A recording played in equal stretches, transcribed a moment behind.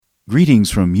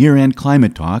Greetings from year-end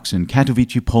climate talks in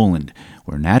Katowice, Poland,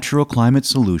 where natural climate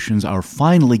solutions are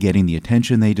finally getting the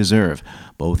attention they deserve,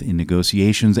 both in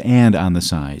negotiations and on the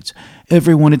sides.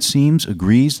 Everyone, it seems,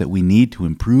 agrees that we need to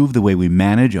improve the way we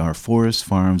manage our forests,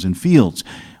 farms, and fields,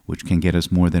 which can get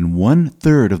us more than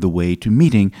 1/3 of the way to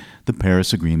meeting the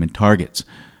Paris Agreement targets.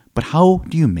 But how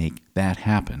do you make that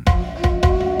happen?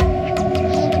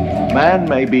 Man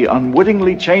may be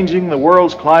unwittingly changing the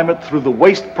world's climate through the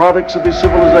waste products of his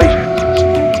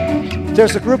civilization.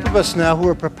 There's a group of us now who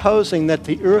are proposing that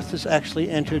the Earth has actually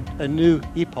entered a new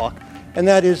epoch, and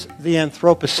that is the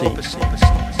Anthropocene.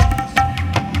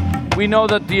 We know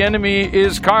that the enemy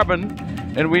is carbon,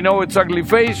 and we know its ugly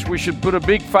face. We should put a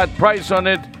big fat price on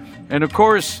it, and of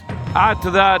course, add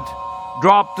to that,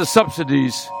 drop the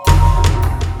subsidies.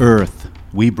 Earth.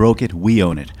 We broke it, we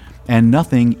own it. And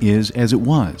nothing is as it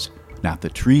was. Not the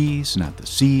trees, not the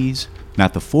seas,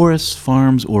 not the forests,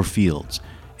 farms, or fields,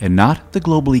 and not the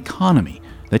global economy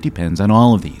that depends on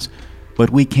all of these.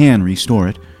 But we can restore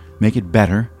it, make it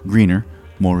better, greener,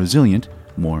 more resilient,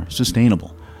 more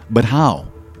sustainable. But how?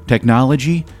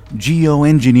 Technology?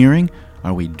 Geoengineering?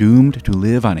 Are we doomed to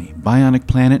live on a bionic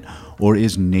planet, or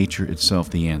is nature itself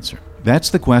the answer?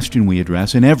 That's the question we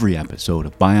address in every episode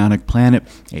of Bionic Planet,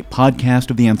 a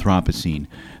podcast of the Anthropocene,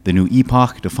 the new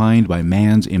epoch defined by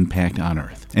man's impact on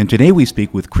Earth. And today we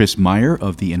speak with Chris Meyer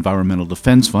of the Environmental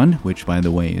Defense Fund, which, by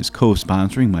the way, is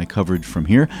co-sponsoring my coverage from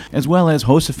here, as well as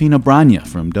Josefina Branja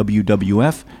from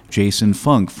WWF, Jason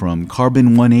Funk from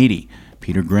Carbon 180,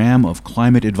 Peter Graham of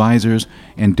Climate Advisors,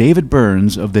 and David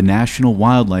Burns of the National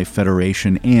Wildlife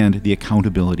Federation and the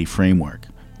Accountability Framework.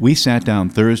 We sat down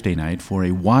Thursday night for a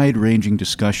wide-ranging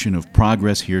discussion of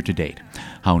progress here to date,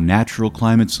 how natural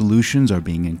climate solutions are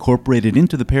being incorporated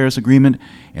into the Paris Agreement,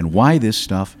 and why this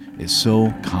stuff is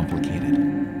so complicated.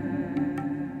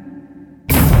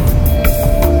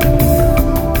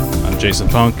 I'm Jason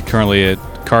Funk, currently at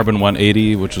Carbon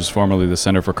 180, which was formerly the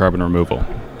Center for Carbon Removal.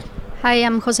 Hi,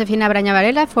 I'm Josefina Branja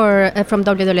Varela from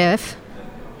WWF.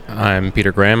 I'm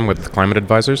Peter Graham with Climate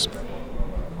Advisors.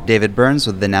 David Burns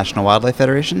with the National Wildlife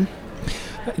Federation.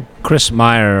 Chris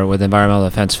Meyer with Environmental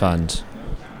Defense Fund.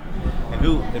 And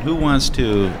who wants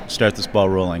to start this ball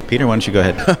rolling? Peter, why don't you go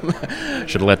ahead?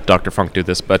 Should have let Dr. Funk do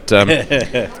this, but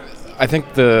I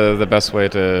think the best way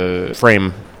to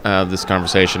frame this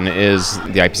conversation is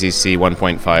the IPCC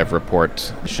 1.5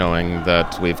 report showing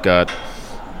that we've got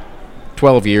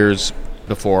 12 years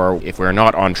before, if we're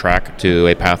not on track to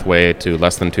a pathway to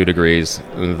less than 2 degrees,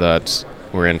 that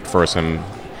we're in for some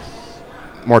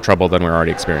more trouble than we're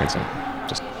already experiencing,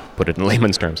 just put it in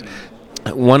layman's terms.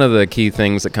 One of the key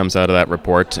things that comes out of that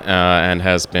report and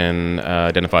has been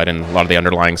identified in a lot of the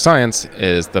underlying science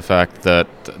is the fact that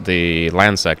the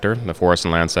land sector, the forest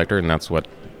and land sector, and that's what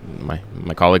my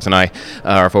colleagues and I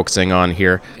are focusing on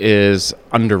here, is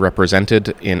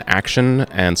underrepresented in action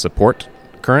and support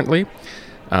currently.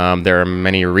 There are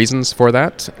many reasons for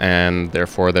that, and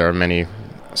therefore there are many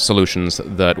solutions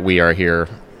that we are here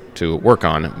to work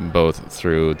on, both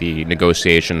through the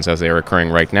negotiations as they are occurring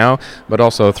right now, but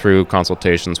also through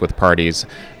consultations with parties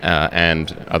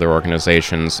and other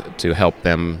organizations to help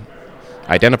them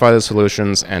identify the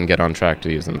solutions and get on track to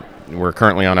use them. We're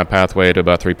currently on a pathway to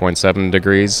about 3.7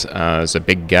 degrees. It's a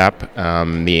big gap.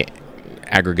 The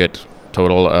aggregate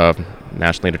total of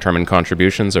nationally determined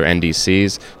contributions, or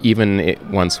NDCs, even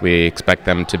once we expect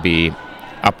them to be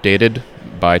updated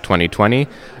by 2020,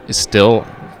 is still,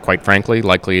 quite frankly,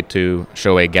 likely to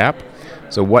show a gap.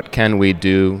 So what can we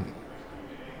do,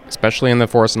 especially in the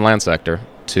forest and land sector,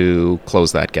 to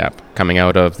close that gap? Coming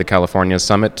out of the California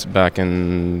Summit back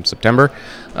in September,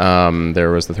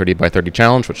 there was the 30 by 30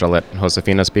 challenge, which I'll let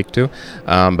Josefina speak to,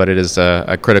 but it is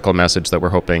a critical message that we're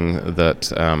hoping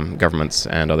that governments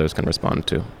and others can respond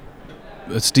to.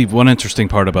 Steve, one interesting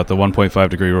part about the 1.5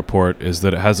 degree report is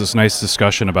that it has this nice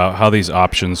discussion about how these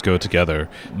options go together.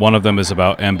 One of them is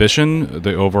about ambition,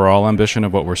 the overall ambition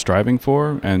of what we're striving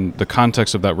for, and the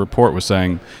context of that report was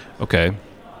saying, okay,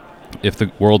 if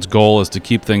the world's goal is to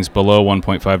keep things below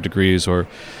 1.5 degrees or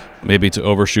maybe to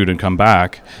overshoot and come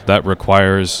back, that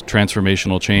requires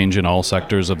transformational change in all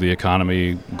sectors of the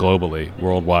economy globally,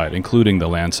 worldwide, including the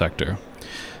land sector.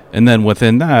 And then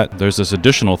within that, there's this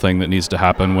additional thing that needs to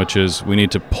happen, which is we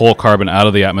need to pull carbon out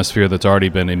of the atmosphere that's already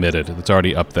been emitted, that's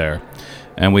already up there.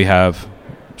 And we have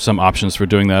some options for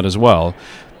doing that as well.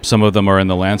 Some of them are in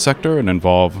the land sector and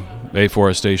involve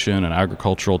afforestation and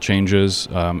agricultural changes,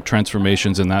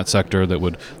 transformations in that sector that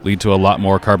would lead to a lot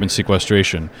more carbon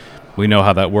sequestration. We know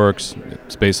how that works.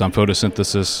 It's based on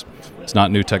photosynthesis. It's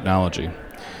not new technology.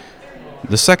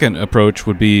 The second approach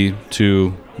would be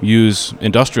to use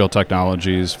industrial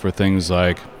technologies for things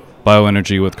like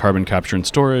bioenergy with carbon capture and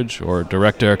storage or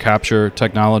direct air capture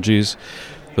technologies.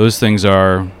 Those things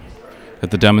are at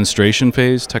the demonstration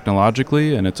phase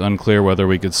technologically, and it's unclear whether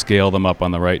we could scale them up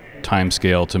on the right time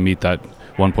scale to meet that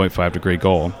 1.5 degree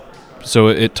goal. So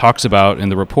it talks about in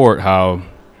the report how,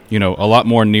 a lot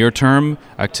more near-term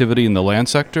activity in the land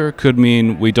sector could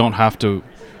mean we don't have to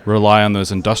rely on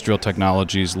those industrial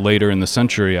technologies later in the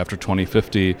century after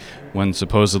 2050, when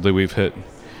supposedly we've hit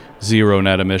zero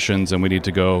net emissions and we need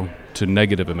to go to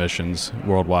negative emissions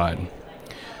worldwide.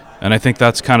 And I think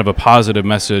that's kind of a positive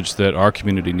message that our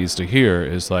community needs to hear,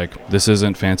 is like, this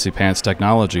isn't fancy pants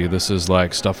technology. This is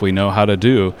like stuff we know how to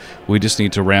do. We just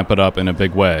need to ramp it up in a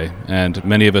big way. And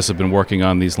many of us have been working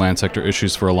on these land sector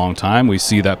issues for a long time. We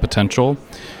see that potential.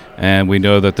 And we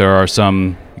know that there are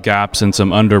some gaps and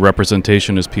some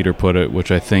underrepresentation, as Peter put it,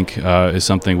 which I think is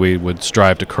something we would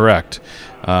strive to correct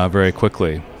very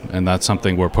quickly. And that's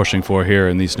something we're pushing for here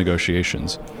in these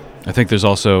negotiations. I think there's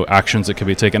also actions that can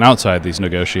be taken outside these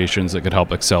negotiations that could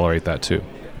help accelerate that too.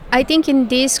 I think in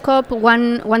this COP,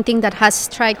 one thing that has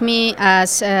struck me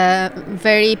as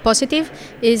very positive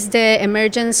is the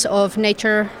emergence of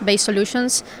nature-based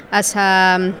solutions as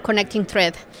a connecting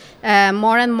thread.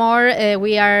 More and more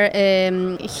we are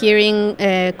hearing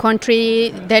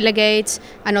country delegates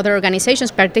and other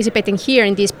organizations participating here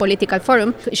in this political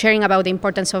forum sharing about the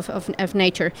importance of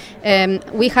nature.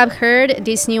 We have heard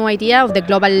this new idea of the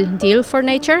Global Deal for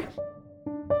Nature.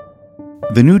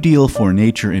 The New Deal for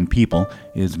Nature and People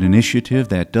is an initiative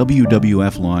that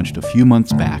WWF launched a few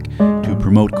months back to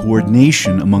promote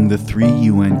coordination among the 3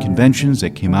 UN conventions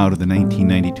that came out of the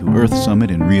 1992 Earth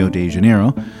Summit in Rio de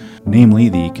Janeiro, namely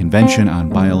the Convention on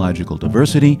Biological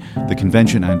Diversity, the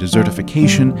Convention on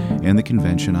Desertification, and the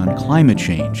Convention on Climate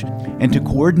Change, and to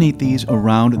coordinate these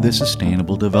around the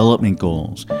Sustainable Development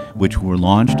Goals, which were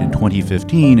launched in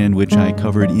 2015 and which I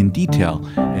covered in detail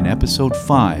in Episode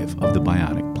 5 of the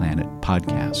Bionic Planet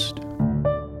podcast.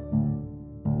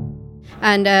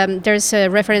 And there's a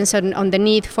reference on the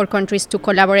need for countries to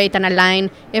collaborate and align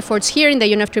efforts here in the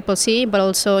UNFCCC, but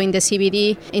also in the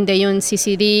CBD, in the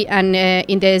UNCCD, and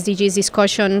in the SDGs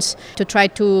discussions to try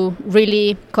to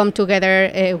really come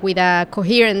together with a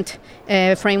coherent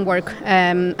framework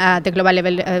at the global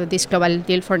level, this Global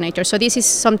Deal for Nature. So this is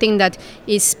something that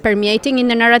is permeating in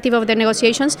the narrative of the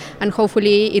negotiations, and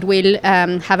hopefully it will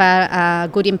have a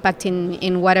good impact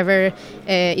in whatever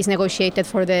is negotiated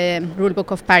for the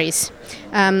Rulebook of Paris.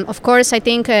 Of course, I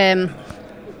think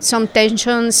some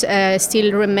tensions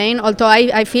still remain, although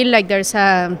I feel like there's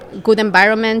a good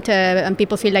environment and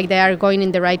people feel like they are going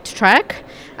in the right track.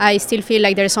 I still feel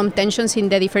like there are some tensions in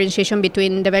the differentiation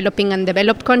between developing and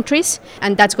developed countries,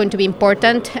 and that's going to be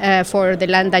important for the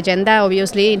land agenda,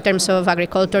 obviously, in terms of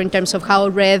agriculture, in terms of how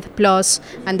REDD+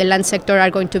 and the land sector are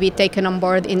going to be taken on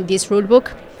board in this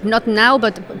rulebook. Not now,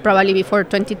 but probably before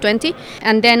 2020.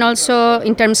 And then also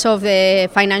in terms of the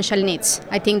financial needs.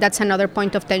 I think that's another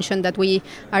point of tension that we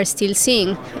are still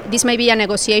seeing. This may be a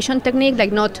negotiation technique,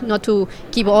 like not to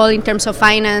give all in terms of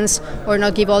finance or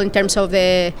not give all in terms of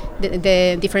the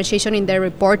differentiation in the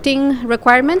reporting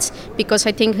requirements, because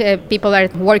I think people are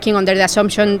working under the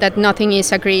assumption that nothing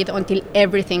is agreed until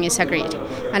everything is agreed.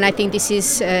 And I think this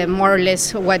is more or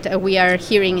less what we are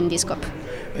hearing in this COP.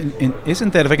 And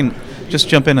isn't that, if I can just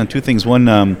jump in on two things.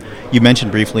 One, you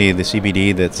mentioned briefly the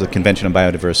CBD, that's the Convention on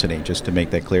Biodiversity, just to make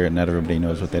that clear, and not everybody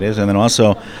knows what that is. And then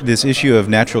also this issue of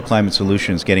natural climate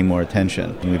solutions getting more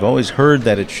attention. And we've always heard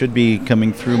that it should be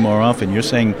coming through more often. You're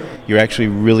saying you're actually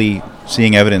really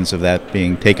seeing evidence of that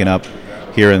being taken up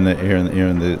here in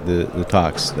the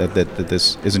talks, that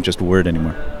this isn't just a word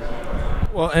anymore.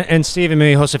 Well, and Steve and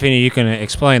maybe Josefina, you can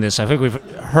explain this. I think we've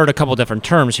heard a couple different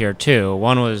terms here, too.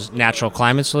 One was natural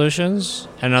climate solutions,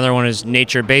 and another one is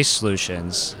nature-based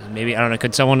solutions. Maybe, I don't know,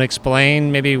 could someone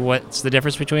explain maybe what's the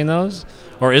difference between those?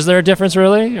 Or is there a difference,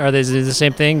 really? Are they the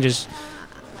same thing, just...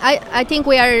 I think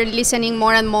we are listening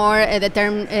more and more the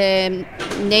term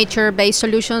nature-based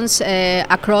solutions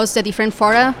across the different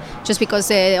fora, just because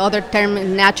the other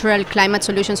term natural climate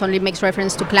solutions only makes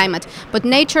reference to climate. But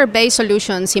nature-based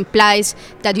solutions implies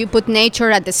that you put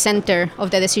nature at the center of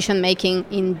the decision-making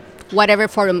in whatever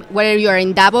forum, whether you are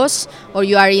in Davos or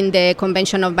you are in the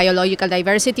Convention of Biological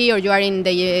Diversity or you are in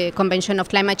the Convention of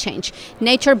Climate Change.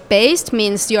 Nature-based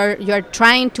means you are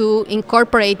trying to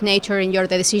incorporate nature in your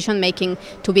decision-making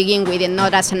to begin with and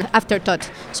not as an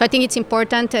afterthought. So I think it's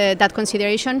important, that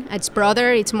consideration. It's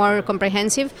broader, it's more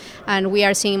comprehensive, and we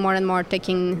are seeing more and more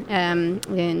taking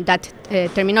that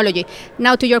terminology.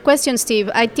 Now to your question, Steve,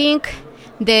 I think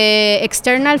the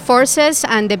external forces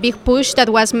and the big push that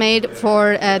was made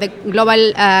for the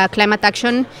global climate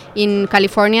action in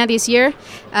California this year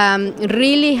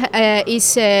really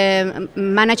is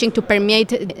managing to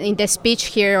permeate in the speech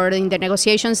here or in the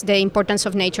negotiations the importance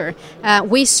of nature.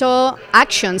 We saw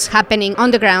actions happening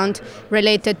on the ground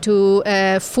related to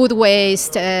food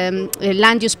waste,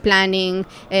 land use planning,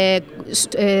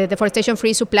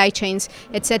 deforestation-free supply chains,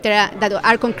 etc., that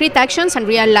are concrete actions and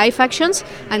real-life actions,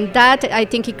 and that, I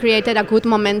think, it created a good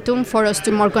momentum for us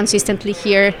to more consistently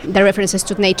hear the references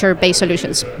to nature-based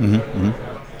solutions. Mm-hmm,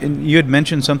 mm-hmm. And you had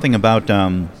mentioned something about,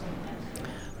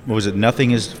 what was it,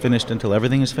 nothing is finished until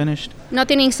everything is finished?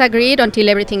 Nothing is agreed until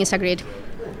everything is agreed.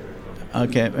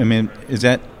 Okay, I mean,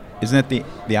 isn't that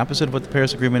the opposite of what the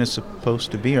Paris Agreement is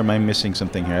supposed to be, or am I missing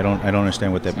something here? I don't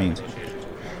understand what that means.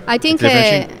 I think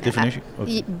different issue?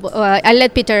 Okay. I'll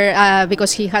let Peter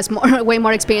because he has way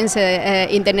more experience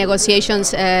in the negotiations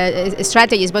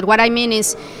strategies. But what I mean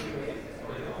is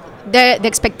the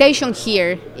expectation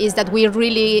here is that we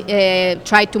really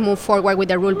try to move forward with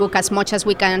the rule book as much as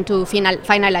we can to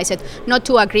finalize it, not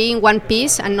to agree in one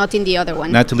piece and not in the other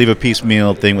one. Not to leave a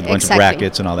piecemeal thing with a bunch of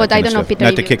brackets and all that kind of stuff.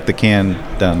 Not to kick the can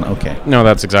down. Okay. No,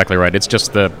 that's exactly right. It's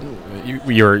just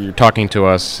you're talking to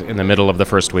us in the middle of the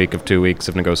first week of 2 weeks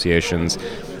of negotiations.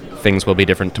 Things will be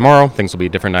different tomorrow. Things will be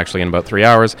different actually in about 3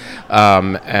 hours.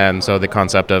 And so the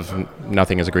concept of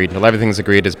nothing is agreed until everything is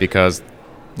agreed is because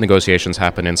negotiations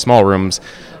happen in small rooms.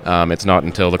 It's not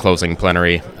until the closing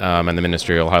plenary and the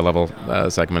ministerial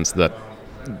high-level segments that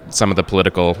some of the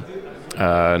political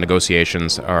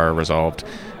negotiations are resolved.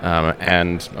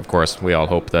 And, of course, we all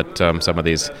hope that some of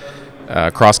these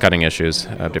cross-cutting issues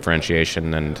of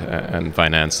differentiation and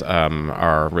finance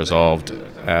are resolved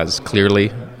as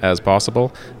clearly as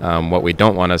possible. What we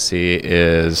don't want to see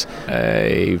is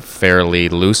a fairly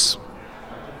loose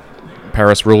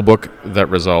Paris rulebook that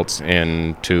results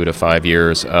in 2 to 5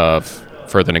 years of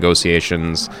further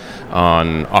negotiations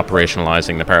on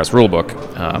operationalizing the Paris rulebook,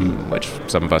 which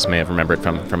some of us may have remembered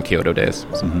from Kyoto days.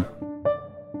 So. Mm-hmm.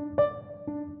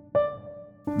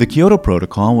 The Kyoto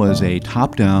Protocol was a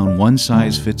top-down,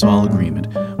 one-size-fits-all agreement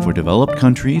for developed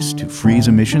countries to freeze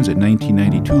emissions at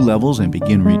 1992 levels and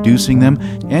begin reducing them,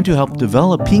 and to help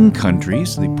developing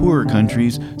countries, the poorer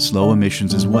countries, slow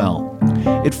emissions as well.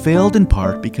 It failed in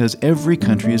part because every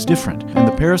country is different, and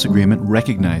the Paris Agreement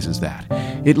recognizes that.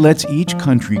 It lets each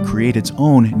country create its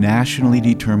own nationally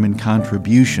determined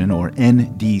contribution, or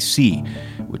NDC,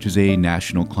 which is a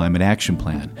National Climate Action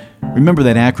Plan. Remember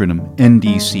that acronym,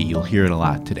 NDC, you'll hear it a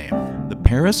lot today. The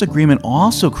Paris Agreement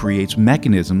also creates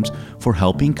mechanisms for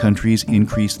helping countries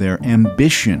increase their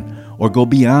ambition or go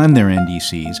beyond their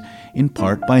NDCs, in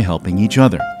part by helping each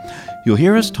other. You'll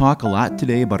hear us talk a lot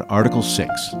today about Article 6.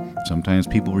 Sometimes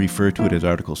people refer to it as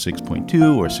Article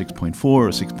 6.2 or 6.4 or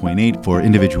 6.8 for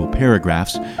individual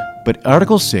paragraphs. But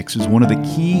Article 6 is one of the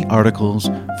key articles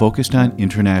focused on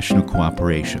international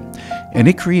cooperation, and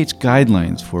it creates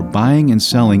guidelines for buying and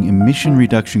selling emission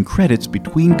reduction credits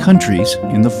between countries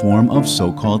in the form of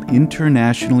so-called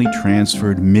internationally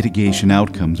transferred mitigation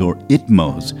outcomes, or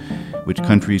ITMOs, which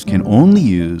countries can only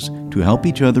use to help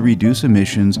each other reduce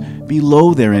emissions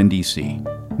below their NDC,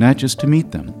 not just to meet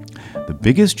them. The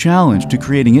biggest challenge to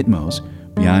creating ITMOs,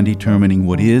 beyond determining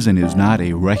what is and is not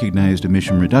a recognized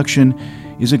emission reduction,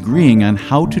 is agreeing on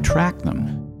how to track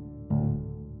them.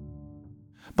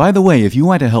 By the way, if you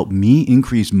want to help me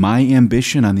increase my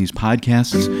ambition on these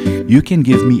podcasts, you can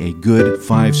give me a good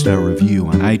 5-star review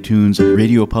on iTunes,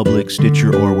 Radio Public,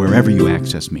 Stitcher, or wherever you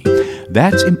access me.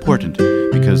 That's important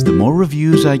because the more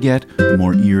reviews I get, the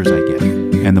more ears I get.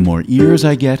 And the more ears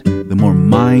I get, the more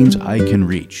minds I can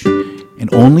reach. And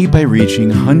only by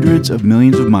reaching hundreds of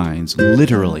millions of minds,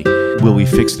 literally, will we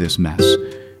fix this mess.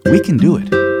 We can do it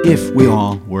if we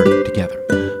all work together.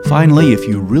 Finally, if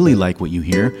you really like what you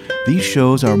hear, these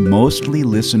shows are mostly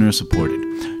listener-supported.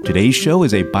 Today's show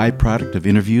is a byproduct of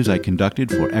interviews I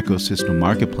conducted for Ecosystem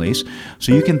Marketplace,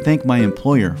 so you can thank my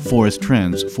employer, Forest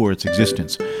Trends, for its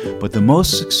existence. But the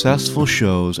most successful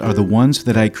shows are the ones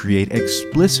that I create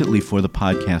explicitly for the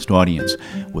podcast audience,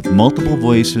 with multiple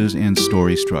voices and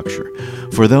story structure.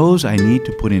 For those, I need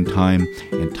to put in time,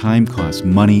 and time costs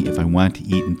money if I want to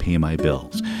eat and pay my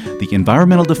bills. The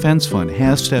Environmental Defense Fund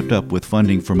has stepped up with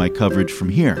funding for my coverage from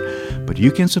here, but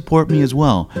you can support me as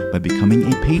well by becoming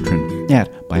a patron at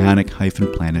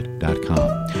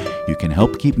bionic-planet.com. You can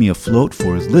help keep me afloat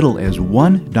for as little as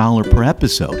 $1 per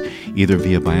episode, either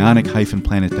via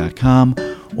bionic-planet.com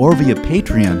or via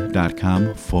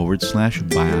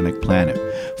patreon.com/bionicplanet.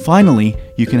 Finally,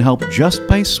 you can help just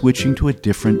by switching to a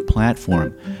different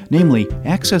platform, namely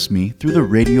access me through the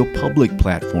Radio Public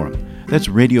platform. That's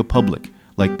Radio Public,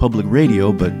 like public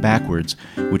radio but backwards,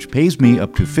 which pays me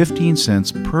up to 15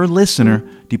 cents per listener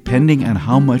depending on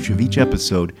how much of each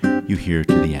episode you hear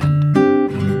to the end.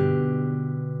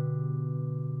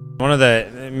 One of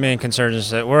the main concerns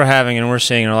that we're having and we're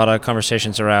seeing in a lot of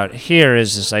conversations around here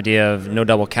is this idea of no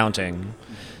double counting.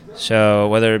 So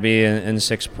whether it be in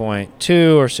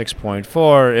 6.2 or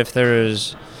 6.4, if there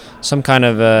is some kind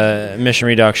of emission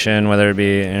reduction, whether it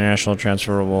be International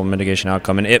Transferable Mitigation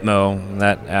Outcome, and ITMO,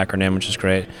 that acronym, which is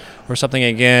great, or something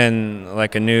again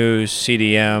like a new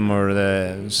CDM or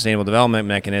the Sustainable Development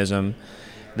Mechanism,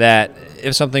 that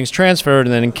if something's transferred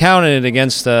and then counted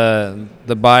against the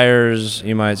buyer's,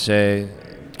 you might say,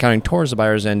 counting towards the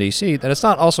buyer's NDC, that it's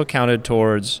not also counted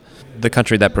towards the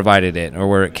country that provided it or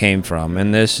where it came from.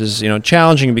 And this is,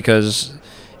 challenging because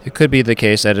it could be the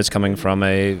case that it's coming from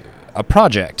a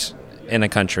project in a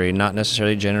country, not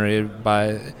necessarily generated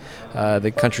by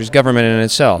the country's government in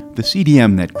itself. The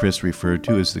CDM that Chris referred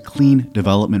to is the Clean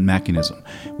Development Mechanism,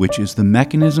 which is the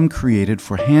mechanism created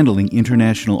for handling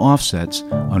international offsets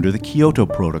under the Kyoto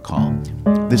Protocol.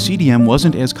 The CDM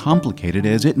wasn't as complicated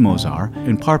as ITMOs are,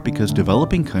 in part because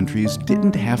developing countries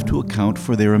didn't have to account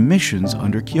for their emissions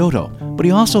under Kyoto. But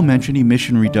he also mentioned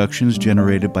emission reductions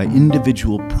generated by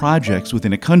individual projects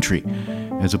within a country,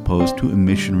 as opposed to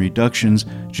emission reductions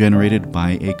generated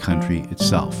by a country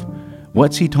itself.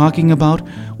 What's he talking about?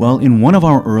 Well, in one of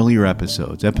our earlier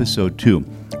episodes, episode 2,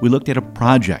 we looked at a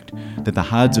project that the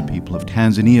Hadza people of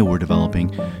Tanzania were developing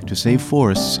to save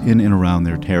forests in and around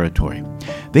their territory.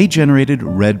 They generated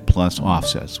REDD+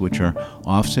 offsets, which are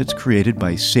offsets created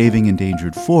by saving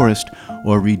endangered forest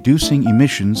or reducing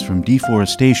emissions from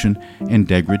deforestation and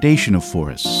degradation of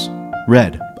forests.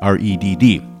 REDD,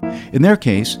 R-E-D-D. In their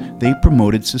case, they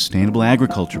promoted sustainable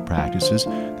agriculture practices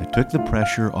that took the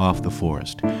pressure off the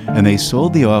forest, and they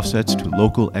sold the offsets to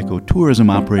local ecotourism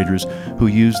operators who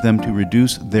used them to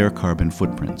reduce their carbon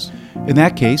footprints. In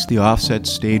that case, the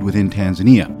offsets stayed within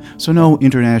Tanzania, so no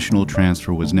international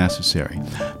transfer was necessary.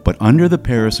 But under the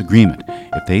Paris Agreement,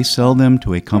 if they sell them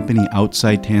to a company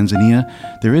outside Tanzania,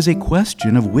 there is a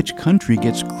question of which country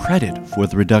gets credit for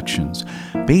the reductions.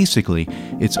 Basically,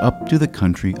 it's up to the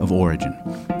country of origin.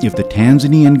 If the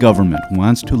Tanzanian government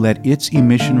wants to let its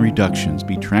emission reductions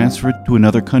be transferred to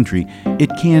another country, it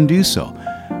can do so,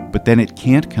 but then it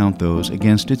can't count those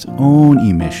against its own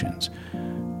emissions.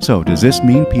 So, does this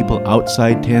mean people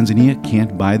outside Tanzania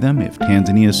can't buy them if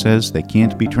Tanzania says they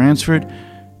can't be transferred?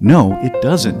 No, it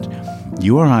doesn't.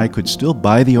 You or I could still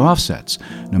buy the offsets,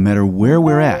 no matter where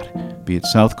we're at, be it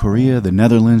South Korea, the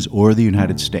Netherlands, or the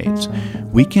United States.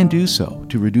 We can do so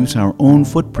to reduce our own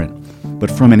footprint. But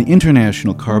from an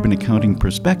international carbon accounting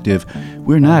perspective,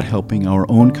 we're not helping our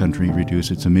own country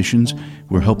reduce its emissions.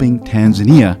 We're helping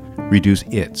Tanzania reduce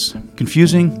its.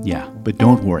 Confusing? Yeah, but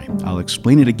don't worry. I'll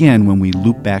explain it again when we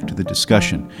loop back to the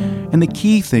discussion. And the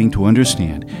key thing to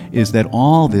understand is that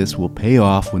all this will pay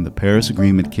off when the Paris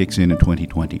Agreement kicks in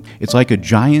 2020. It's like a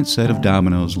giant set of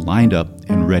dominoes lined up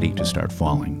and ready to start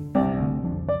falling.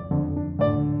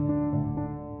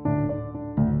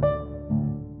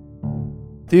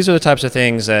 These are the types of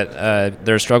things that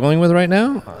they're struggling with right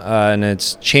now, and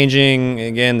it's changing,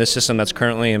 again, the system that's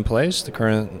currently in place, the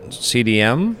current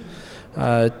CDM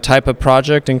type of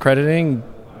project and crediting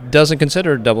doesn't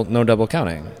consider no double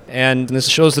counting. And this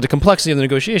shows the complexity of the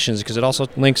negotiations because it also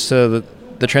links to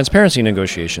the transparency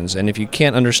negotiations. And if you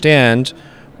can't understand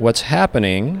what's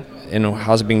happening and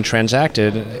how's it being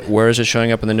transacted, where is it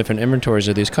showing up in the different inventories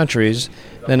of these countries,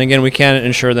 then again, we can't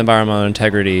ensure the environmental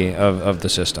integrity of the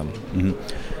system. Mm-hmm.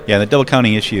 Yeah, the double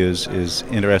counting issue is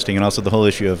interesting, and also the whole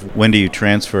issue of when do you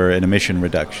transfer an emission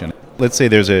reduction. Let's say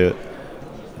there's a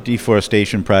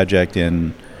deforestation project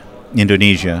in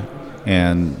Indonesia,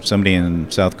 and somebody in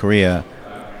South Korea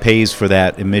pays for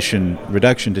that emission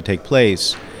reduction to take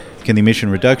place. Can the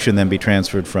emission reduction then be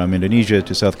transferred from Indonesia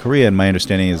to South Korea? And my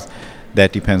understanding is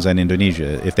that depends on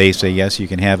Indonesia. If they say yes, you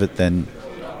can have it, then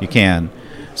you can.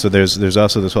 So there's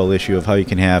also this whole issue of how you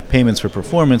can have payments for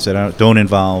performance that don't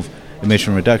involve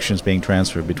emission reductions being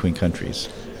transferred between countries.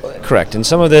 Correct. And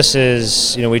some of this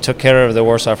is, we took care of the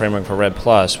Warsaw Framework for REDD+,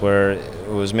 where it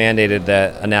was mandated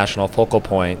that a national focal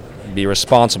point be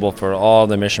responsible for all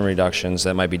the emission reductions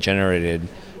that might be generated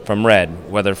from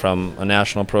REDD, whether from a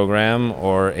national program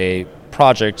or a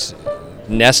project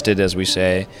nested, as we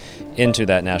say, into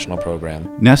that national program.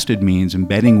 Nested means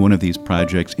embedding one of these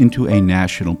projects into a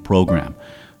national program,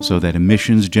 so that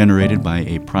emissions generated by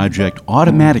a project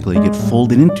automatically get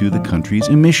folded into the country's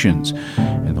emissions.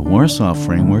 And the Warsaw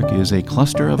Framework is a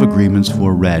cluster of agreements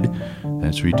for REDD,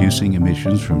 that's reducing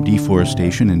emissions from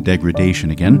deforestation and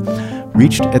degradation again,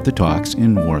 reached at the talks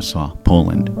in Warsaw,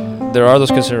 Poland. there are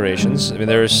those considerations. I mean,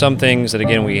 there are some things that,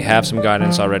 again, we have some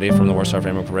guidance already from the Warsaw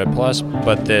Framework for REDD+,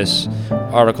 but this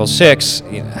Article 6,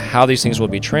 how these things will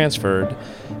be transferred,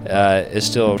 is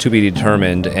still to be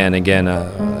determined, and again,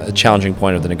 a challenging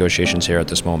point of the negotiations here at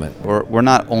this moment. We're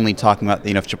not only talking about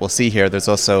the UNFCCC here, there's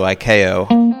also ICAO.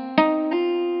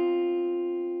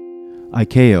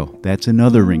 ICAO, that's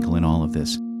another wrinkle in all of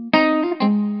this.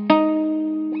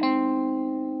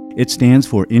 It stands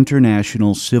for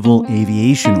International Civil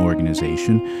Aviation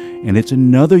Organization, and it's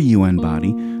another UN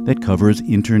body that covers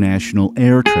international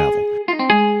air travel,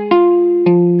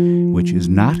 which is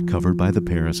not covered by the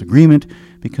Paris Agreement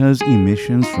because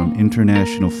emissions from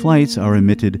international flights are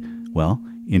emitted, well,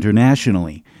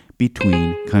 internationally,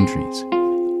 between countries.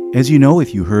 As you know,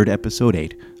 if you heard Episode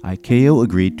 8, ICAO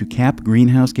agreed to cap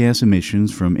greenhouse gas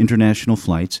emissions from international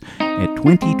flights at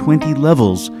 2020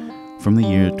 levels from the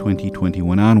year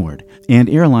 2021 onward. And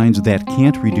airlines that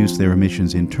can't reduce their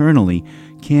emissions internally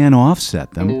can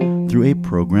offset them through a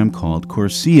program called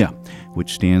CORSIA,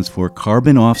 which stands for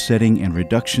Carbon Offsetting and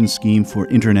Reduction Scheme for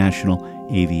International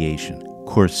Aviation.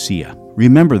 CORSIA.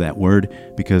 Remember that word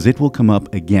because it will come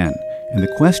up again. And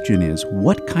the question is,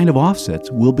 what kind of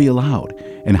offsets will be allowed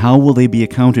and how will they be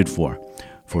accounted for?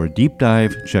 For a deep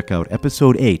dive, check out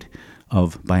Episode 8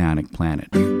 of Bionic Planet.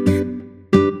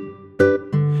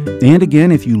 And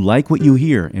again, if you like what you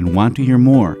hear and want to hear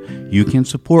more, you can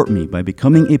support me by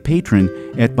becoming a patron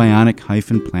at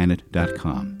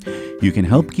bionic-planet.com. You can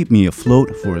help keep me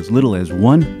afloat for as little as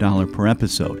 $1 per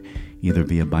episode, either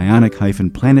via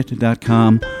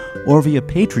bionic-planet.com or via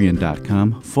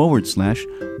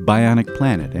patreon.com/Bionic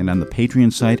Planet. And on the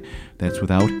Patreon site, that's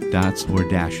without dots or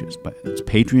dashes, but it's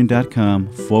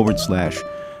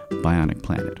patreon.com/Bionic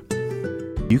Planet.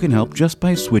 You can help just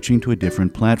by switching to a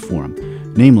different platform.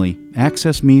 Namely,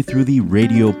 access me through the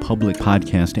Radio Public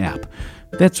podcast app.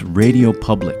 That's Radio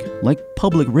Public, like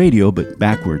public radio but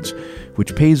backwards,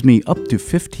 which pays me up to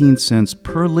 15 cents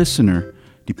per listener,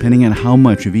 depending on how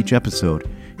much of each episode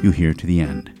you hear to the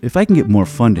end. If I can get more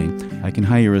funding, I can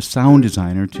hire a sound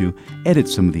designer to edit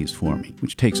some of these for me,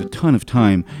 which takes a ton of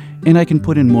time, and I can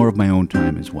put in more of my own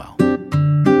time as well.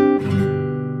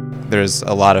 There's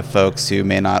a lot of folks who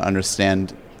may not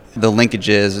understand the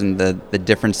linkages and the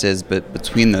differences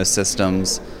between those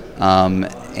systems,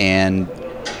 and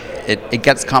it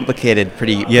gets complicated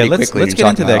pretty quickly. Let's get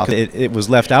into that. It was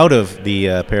left out of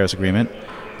the Paris Agreement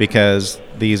because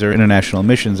these are international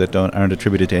emissions that aren't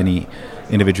attributed to any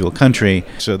individual country.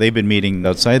 So they've been meeting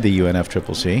outside the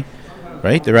UNFCCC,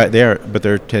 right? But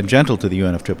they're tangential to the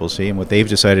UNFCCC, and what they've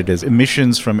decided is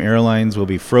emissions from airlines will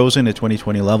be frozen at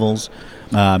 2020 levels,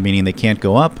 meaning they can't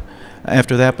go up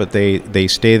after that, but they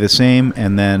stay the same,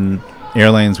 and then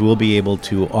airlines will be able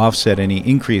to offset any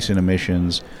increase in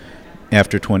emissions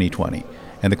after 2020.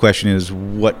 And the question is,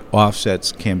 what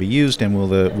offsets can be used, and will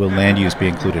land use be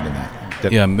included in that?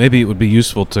 Yeah, maybe it would be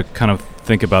useful to kind of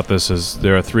think about this as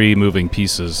there are three moving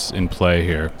pieces in play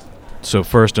here. So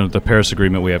first, under the Paris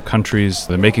Agreement, we have countries,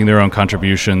 they're making their own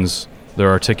contributions, they're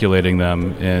articulating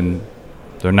them in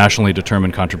their nationally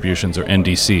determined contributions, or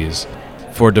NDCs.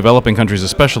 For developing countries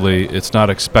especially, it's not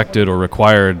expected or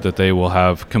required that they will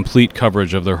have complete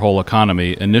coverage of their whole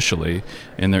economy initially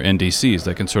in their NDCs.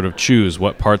 They can sort of choose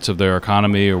what parts of their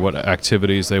economy or what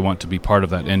activities they want to be part of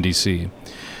that NDC.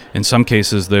 In some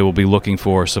cases, they will be looking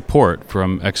for support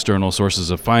from external sources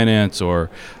of finance or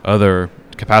other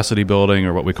capacity building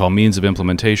or what we call means of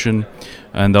implementation,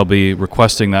 and they'll be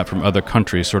requesting that from other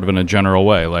countries sort of in a general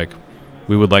way, like,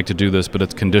 we would like to do this, but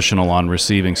it's conditional on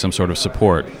receiving some sort of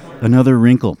support. Another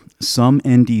wrinkle. Some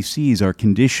NDCs are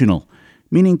conditional,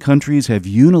 meaning countries have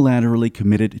unilaterally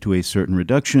committed to a certain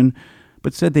reduction,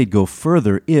 but said they'd go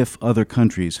further if other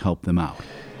countries help them out.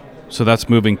 So that's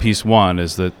moving piece one,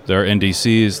 is that there are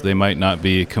NDCs, they might not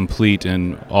be complete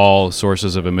in all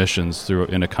sources of emissions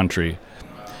in a country.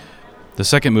 The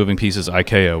second moving piece is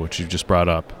ICAO, which you just brought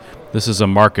up. This is a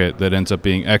market that ends up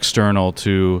being external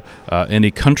to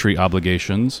any country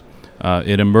obligations.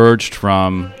 It emerged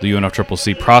from the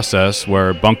UNFCCC process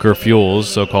where bunker fuels,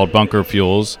 so-called bunker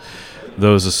fuels,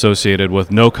 those associated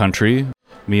with no country,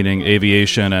 meaning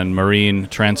aviation and marine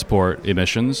transport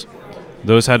emissions,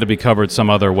 those had to be covered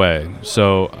some other way.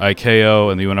 So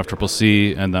ICAO and the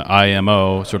UNFCCC and the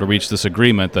IMO sort of reached this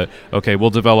agreement that, okay,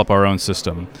 we'll develop our own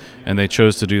system. And they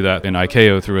chose to do that in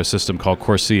ICAO through a system called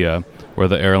CORSIA, where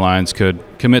the airlines could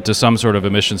commit to some sort of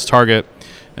emissions target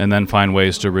and then find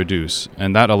ways to reduce.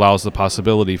 And that allows the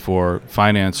possibility for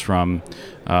finance from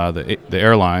the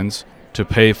airlines to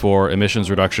pay for emissions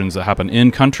reductions that happen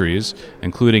in countries,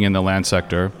 including in the land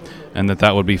sector, and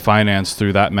that would be financed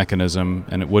through that mechanism,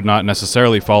 and it would not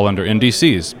necessarily fall under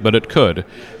NDCs, but it could.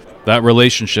 That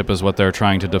relationship is what they're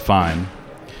trying to define.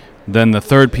 Then the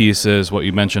third piece is what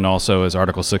you mentioned also is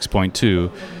Article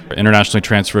 6.2, internationally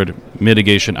transferred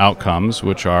mitigation outcomes,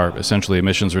 which are essentially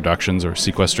emissions reductions or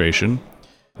sequestration.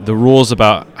 The rules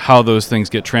about how those things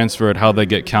get transferred, how they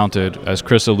get counted, as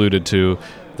Chris alluded to,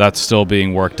 that's still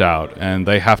being worked out. And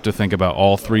they have to think about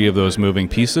all three of those moving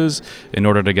pieces in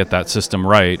order to get that system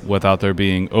right without there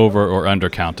being over or under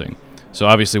counting. So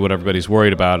obviously what everybody's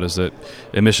worried about is that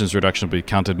emissions reduction will be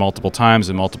counted multiple times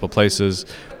in multiple places.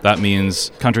 That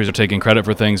means countries are taking credit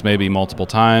for things maybe multiple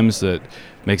times. That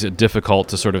makes it difficult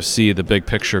to sort of see the big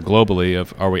picture globally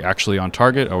of, are we actually on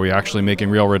target? Are we actually making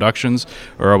real reductions?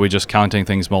 Or are we just counting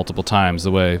things multiple times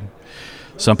the way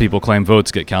some people claim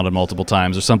votes get counted multiple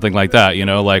times or something like that?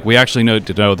 Like we actually need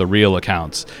to know the real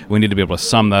accounts. We need to be able to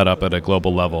sum that up at a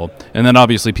global level. And then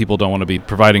obviously people don't want to be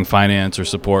providing finance or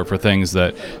support for things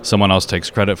that someone else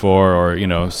takes credit for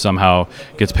or, somehow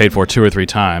gets paid for 2 or 3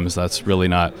 times. That's really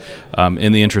not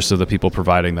in the interest of the people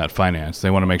providing that finance. They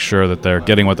want to make sure that they're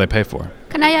getting what they pay for.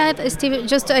 Can I add, Steve,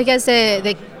 just I guess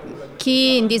the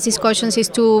key in these discussions is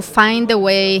to find a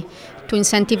way to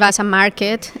incentivize a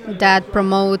market that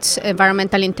promotes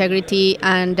environmental integrity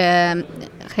and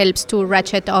helps to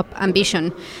ratchet up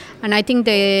ambition. And I think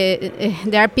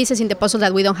there are pieces in the puzzle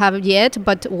that we don't have yet,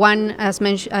 but one, as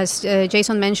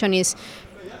Jason mentioned, is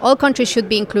all countries should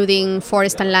be including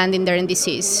forest and land in their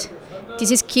NDCs. This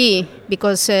is key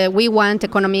because we want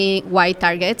economy-wide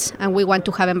targets and we want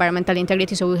to have environmental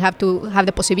integrity, so we have to have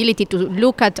the possibility to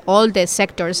look at all the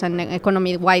sectors and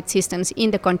economy-wide systems in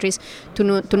the countries to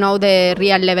know the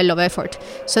real level of effort.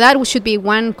 So that should be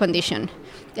one condition.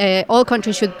 All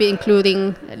countries should be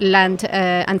including land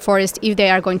and forest if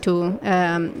they are going to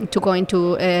go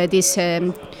into these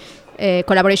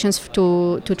collaborations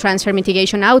to transfer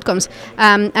mitigation outcomes.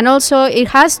 And also it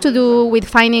has to do with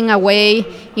finding a way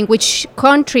in which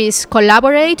countries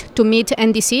collaborate to meet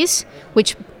NDCs,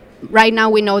 which right now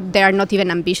we know they are not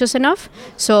even ambitious enough.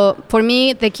 So for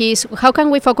me, the key is how can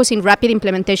we focus in rapid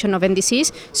implementation of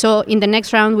NDCs so in the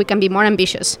next round we can be more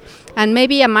ambitious. And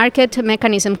maybe a market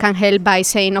mechanism can help by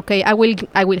saying, okay, I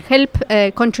will help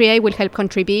country A will help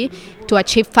country B to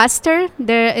achieve faster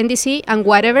their NDC, and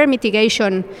whatever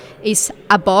mitigation is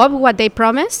above what they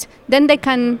promised, then they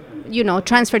can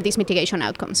transfer these mitigation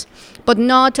outcomes, but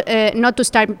not to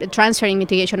start transferring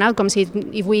mitigation outcomes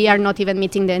if we are not even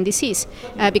meeting the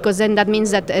NDCs, because then that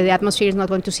means that the atmosphere is not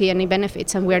going to see any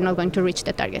benefits and we are not going to reach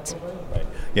the targets.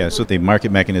 Yeah, so the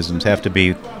market mechanisms have to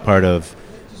be part of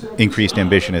increased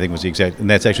ambition, I think was the exact, and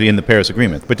that's actually in the Paris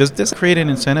Agreement. But does this create an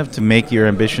incentive to make your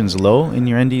ambitions low in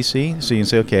your NDC? So you can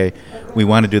say, okay, we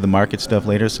want to do the market stuff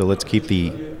later, so let's keep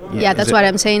the... Yeah, that's what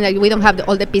I'm saying. Like we don't have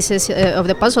all the pieces of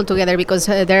the puzzle together because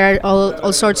there are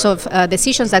all sorts of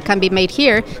decisions that can be made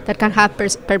here that can have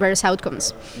perverse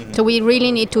outcomes. Mm-hmm. So we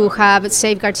really need to have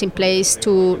safeguards in place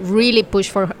to really push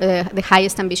for the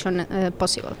highest ambition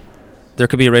possible. There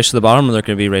could be a race to the bottom or there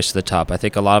could be a race to the top. I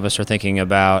think a lot of us are thinking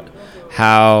about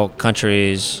how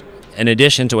countries, in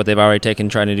addition to what they've already taken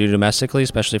trying to do domestically,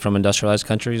 especially from industrialized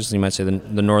countries, you might say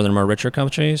the northern, more richer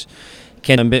countries,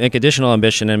 can make additional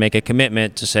ambition and make a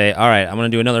commitment to say, all right, I'm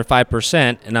going to do another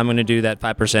 5%, and I'm going to do that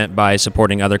 5% by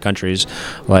supporting other countries,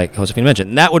 like Josefina mentioned.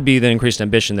 And that would be the increased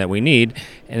ambition that we need.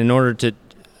 And in order to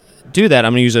do that,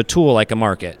 I'm going to use a tool like a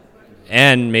market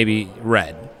and maybe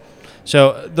REDD.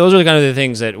 So those are the kind of the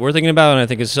things that we're thinking about, and I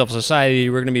think as civil society,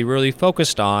 we're going to be really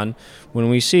focused on when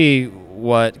we see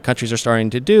what countries are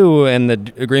starting to do and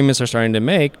the agreements they're starting to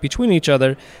make between each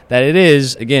other, that it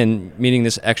is, again, meeting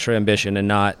this extra ambition and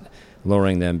not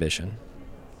lowering the ambition.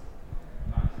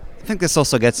 I think this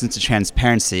also gets into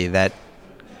transparency, that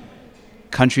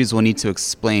countries will need to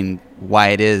explain why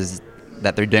it is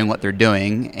that they're doing what they're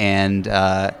doing and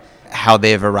how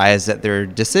they've arrived at their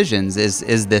decisions.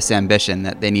 Is this ambition,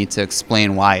 that they need to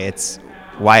explain why it's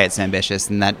ambitious,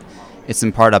 and that it's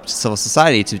in part up to civil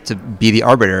society to be the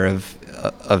arbiter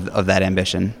of that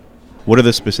ambition. What are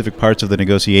the specific parts of the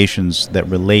negotiations that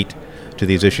relate to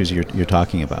these issues you're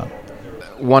talking about?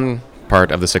 One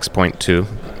part of the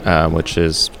 6.2, which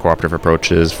is cooperative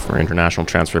approaches for international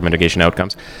transfer of mitigation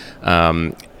outcomes,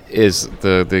 is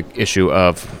the issue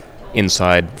of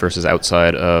inside versus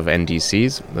outside of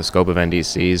NDCs, the scope of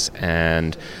NDCs,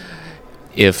 and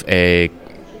if a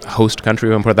host country,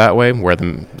 we want to put it that way, where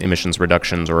the emissions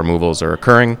reductions or removals are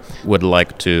occurring, would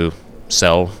like to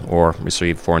sell or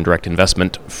receive foreign direct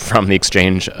investment from the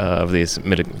exchange of these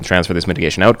transfer these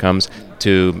mitigation outcomes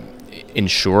to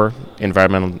ensure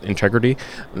environmental integrity,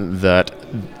 that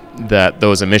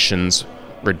those emissions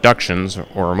reductions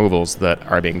or removals that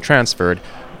are being transferred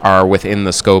are within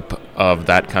the scope of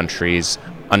that country's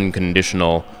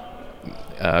unconditional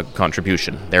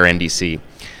contribution, their NDC.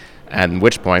 At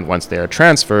which point, once they are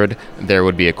transferred, there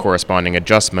would be a corresponding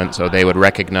adjustment, so they would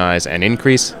recognize an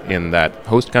increase in that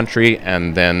host country,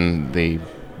 and then the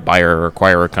buyer or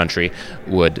acquirer country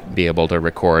would be able to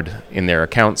record in their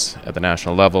accounts at the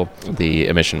national level the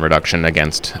emission reduction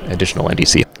against additional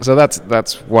NDC. So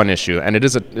that's one issue, and it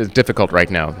is difficult right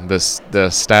now. The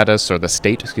status, or the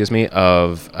state,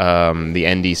 of the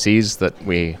NDCs that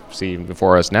we see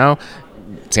before us now,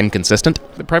 it's inconsistent.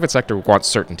 The private sector wants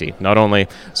certainty, not only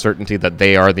certainty that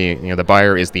they are the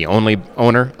buyer is the only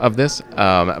owner of this,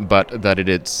 but that it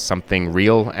is something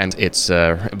real and its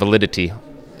validity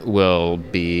will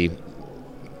be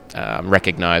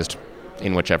recognized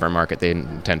in whichever market they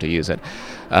intend to use it.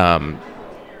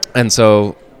 And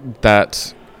so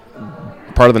that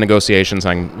part of the negotiations,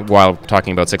 while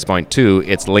talking about 6.2,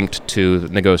 it's linked to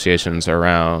negotiations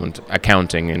around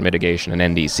accounting and mitigation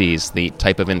and NDCs, the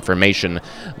type of information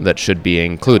that should be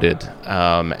included,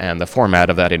 and the format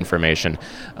of that information.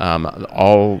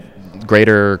 All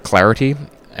greater clarity,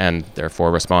 and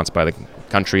therefore response by the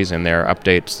countries in their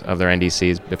updates of their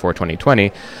NDCs before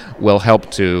 2020 will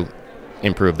help to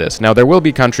improve this. Now, there will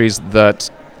be countries that,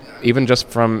 even just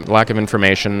from lack of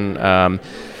information,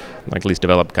 like least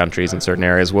developed countries in certain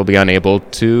areas, will be unable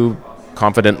to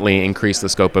confidently increase the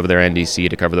scope of their NDC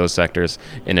to cover those sectors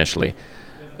initially.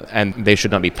 And they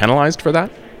should not be penalized for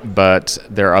that, but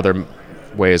there are other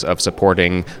ways of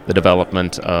supporting the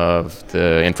development of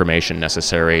the information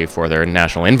necessary for their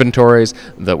national inventories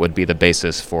that would be the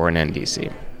basis for an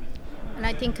NDC. And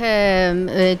I think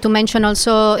to mention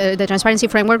also the transparency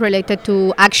framework related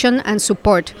to action and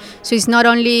support. So it's not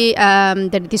only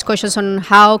the discussions on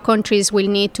how countries will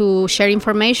need to share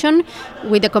information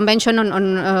with the convention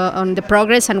on the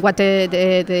progress and what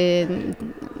the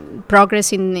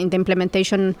progress in the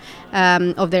implementation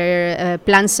of their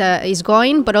plans is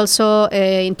going, but also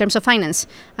in terms of finance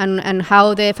and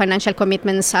how the financial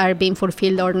commitments are being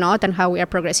fulfilled or not, and how we are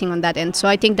progressing on that end. So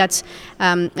I think that's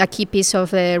a key piece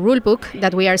of the rule book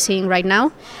that we are seeing right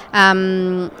now.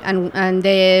 And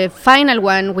the final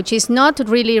one, which is not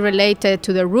really related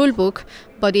to the rule book,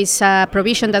 but it's a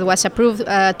provision that was approved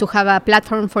to have a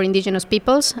platform for indigenous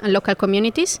peoples and local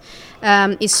communities.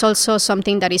 It's also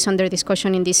something that is under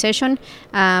discussion in this session.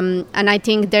 And I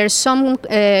think there's some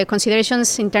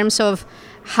considerations in terms of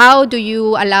how do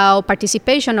you allow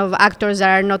participation of actors that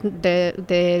are not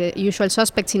the usual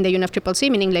suspects in the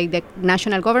UNFCCC, meaning like the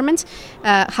national governments.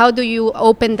 How do you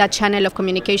open that channel of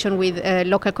communication with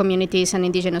local communities and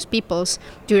indigenous peoples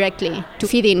directly to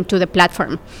feed into the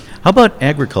platform? How about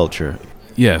agriculture?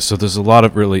 Yeah, so there's a lot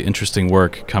of really interesting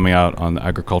work coming out on the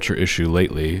agriculture issue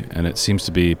lately, and it seems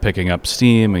to be picking up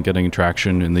steam and getting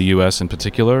traction in the U.S. in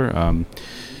particular.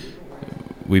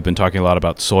 We've been talking a lot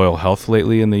about soil health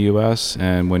lately in the U.S.,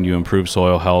 and when you improve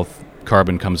soil health,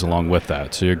 carbon comes along with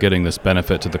that, so you're getting this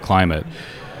benefit to the climate.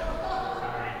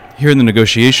 Here in the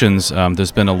negotiations,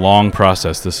 there's been a long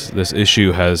process. This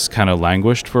issue has kind of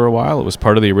languished for a while. It was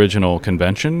part of the original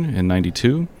convention in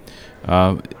 '92.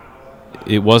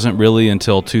 It wasn't really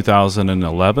until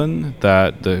 2011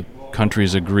 that the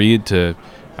countries agreed to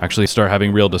actually start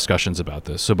having real discussions about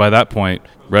this. So by that point,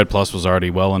 REDD+ was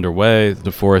already well underway.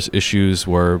 The forest issues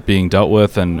were being dealt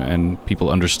with, and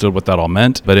people understood what that all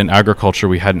meant. But in agriculture,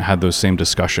 we hadn't had those same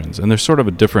discussions. And there's sort of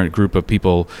a different group of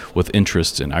people with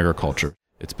interests in agriculture.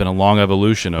 It's been a long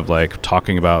evolution of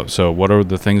talking about, so what are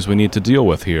the things we need to deal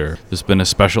with here? There's been a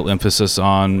special emphasis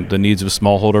on the needs of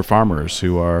smallholder farmers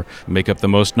who make up the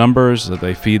most numbers, that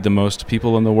they feed the most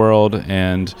people in the world,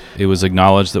 and it was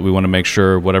acknowledged that we want to make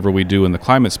sure whatever we do in the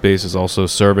climate space is also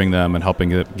serving them and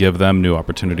helping give them new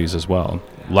opportunities as well.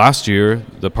 Last year,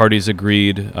 the parties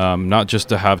agreed not just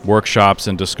to have workshops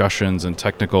and discussions and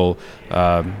technical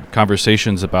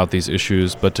conversations about these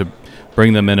issues, but to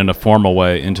bring them in a formal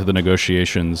way into the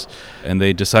negotiations. And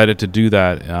they decided to do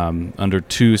that under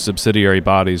two subsidiary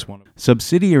bodies.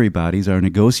 Subsidiary bodies are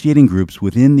negotiating groups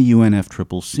within the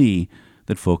UNFCCC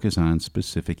that focus on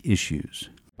specific issues.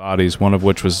 Bodies, one of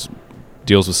which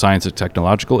deals with science and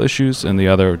technological issues, and the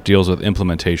other deals with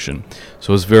implementation. So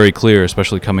it was very clear,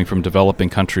 especially coming from developing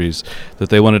countries,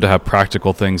 that they wanted to have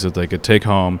practical things that they could take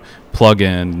home, plug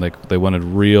in, they wanted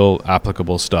real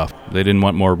applicable stuff. They didn't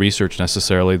want more research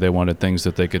necessarily, they wanted things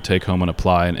that they could take home and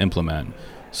apply and implement.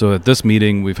 So at this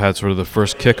meeting, we've had sort of the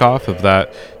first kickoff of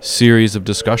that series of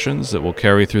discussions that will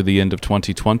carry through the end of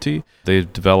 2020.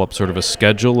 They've developed sort of a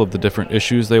schedule of the different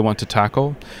issues they want to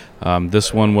tackle.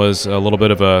 This one was a little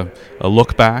bit of a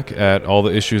look back at all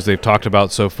the issues they've talked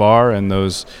about so far and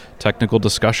those technical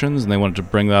discussions, and they wanted to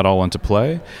bring that all into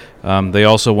play. They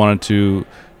also wanted to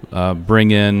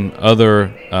bring in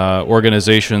other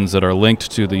organizations that are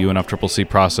linked to the UNFCCC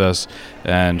process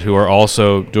and who are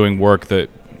also doing work that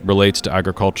relates to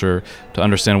agriculture, to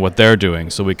understand what they're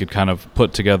doing, so we could kind of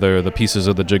put together the pieces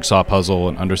of the jigsaw puzzle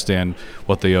and understand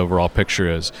what the overall picture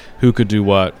is, who could do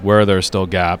what, where there are still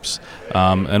gaps,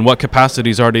 and what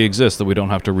capacities already exist that we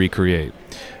don't have to recreate.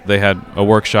 They had a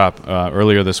workshop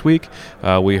earlier this week.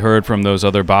 We heard from those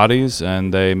other bodies,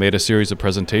 and they made a series of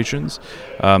presentations.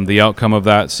 The outcome of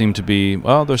that seemed to be,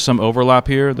 well, there's some overlap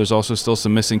here. There's also still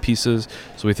some missing pieces,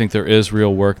 so we think there is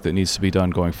real work that needs to be done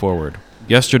going forward.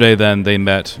 Yesterday, then, they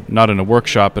met not in a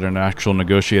workshop, but in an actual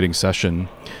negotiating session,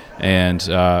 and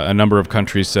a number of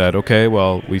countries said, okay,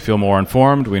 well, we feel more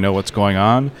informed, we know what's going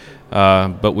on,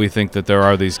 but we think that there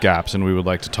are these gaps, and we would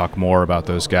like to talk more about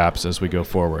those gaps as we go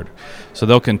forward. So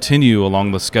they'll continue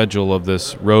along the schedule of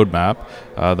this roadmap.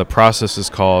 The process is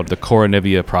called the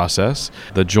Coronivia process,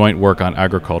 the joint work on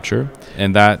agriculture,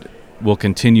 and that will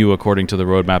continue according to the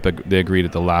roadmap they agreed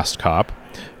at the last COP.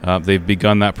 They've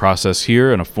begun that process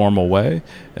here in a formal way,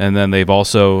 and then they've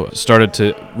also started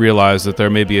to realize that there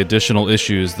may be additional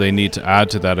issues they need to add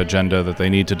to that agenda that they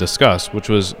need to discuss, which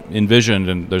was envisioned,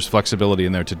 and there's flexibility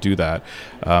in there to do that.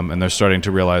 And they're starting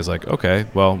to realize, like, okay,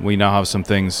 well, we now have some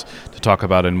things to talk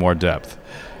about in more depth.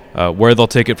 Where they'll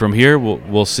take it from here,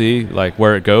 we'll see, like,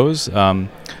 where it goes.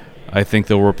 I think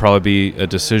there will probably be a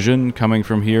decision coming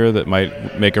from here that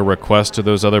might make a request to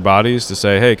those other bodies to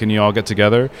say, hey, can you all get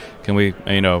together? Can we,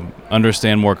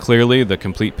 understand more clearly the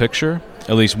complete picture?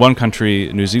 At least one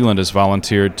country, New Zealand, has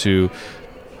volunteered to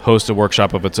host a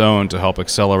workshop of its own to help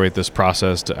accelerate this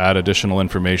process, to add additional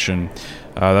information.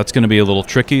 That's going to be a little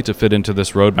tricky to fit into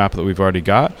this roadmap that we've already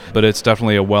got, but it's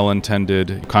definitely a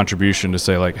well-intended contribution to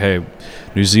say, like, hey,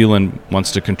 New Zealand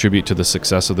wants to contribute to the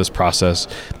success of this process,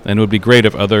 and it would be great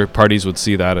if other parties would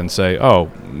see that and say, oh,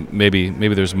 maybe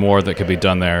there's more that could be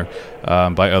done there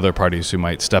by other parties who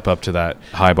might step up to that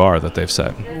high bar that they've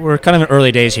set. We're kind of in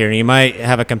early days here, and you might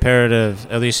have a comparative,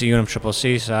 at least the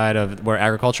UNFCCC side of where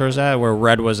agriculture is at, where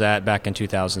RED was at back in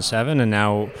 2007, and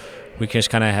now we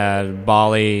just kind of had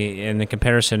Bali in the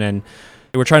comparison, and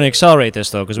we're trying to accelerate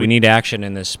this, though, because we need action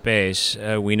in this space.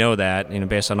 We know that,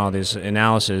 based on all these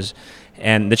analysis.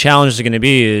 And the challenge is going to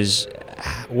be is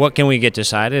what can we get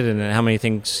decided, and how many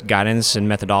things, guidance and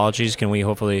methodologies can we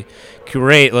hopefully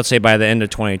curate, let's say, by the end of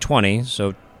 2020, so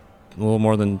a little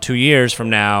more than 2 years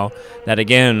from now, that,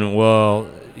 again, will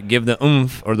give the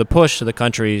oomph or the push to the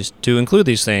countries to include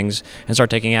these things and start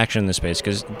taking action in this space,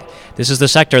 because this is the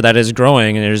sector that is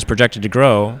growing, and it is projected to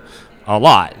grow a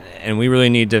lot, and we really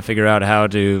need to figure out how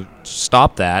to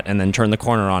stop that and then turn the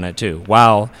corner on it too,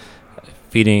 while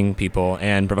feeding people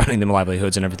and providing them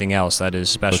livelihoods and everything else that is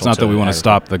special. It's not that we want to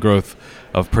stop the growth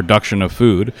of production of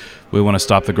food. We want to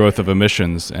stop the growth of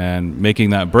emissions, and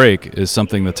making that break is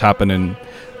something that's happened in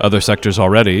other sectors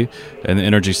already. In the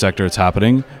energy sector, it's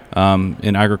happening.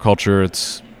 In agriculture,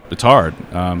 it's hard.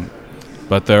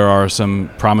 But there are some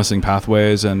promising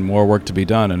pathways and more work to be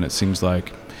done, and it seems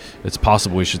like it's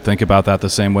possible we should think about that the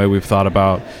same way we've thought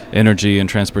about energy and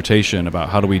transportation, about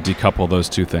how do we decouple those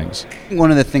two things. One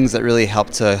of the things that really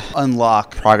helped to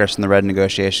unlock progress in the RED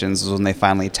negotiations was when they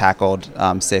finally tackled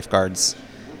safeguards.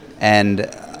 And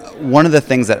one of the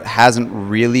things that hasn't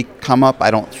really come up, I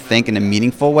don't think, in a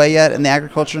meaningful way yet in the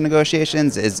agriculture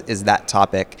negotiations is that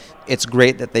topic. It's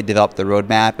great that they developed the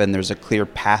roadmap and there's a clear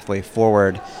pathway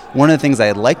forward. One of the things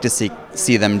I'd like to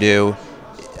see them do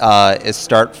is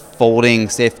start folding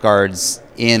safeguards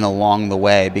in along the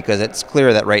way, because it's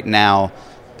clear that right now,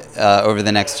 over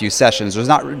the next few sessions, there's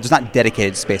not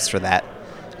dedicated space for that.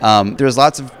 There's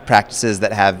lots of practices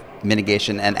that have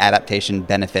mitigation and adaptation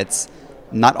benefits.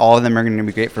 Not all of them are going to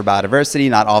be great for biodiversity.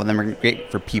 Not all of them are great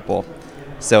for people.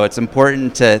 So it's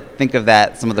important to think of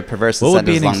that, some of the perverse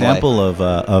incentives along the way. What would be an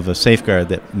example of a safeguard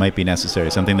that might be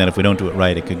necessary? Something that if we don't do it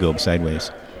right, it could go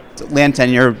sideways. So land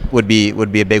tenure would be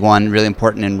a big one, really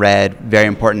important in RED, very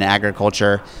important in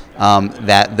agriculture,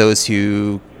 that those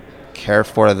who care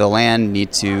for the land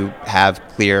need to have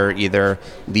clear either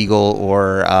legal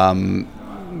or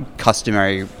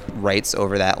customary rights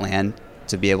over that land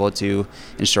to be able to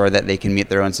ensure that they can meet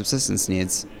their own subsistence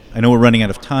needs. I know we're running out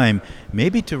of time.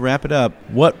 Maybe to wrap it up,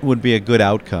 what would be a good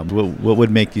outcome? What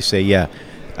would make you say, yeah,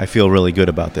 I feel really good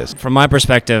about this? From my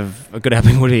perspective, a good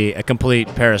outcome would be a complete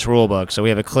Paris rulebook. So we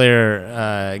have a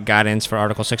clear guidance for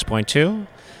Article 6.2.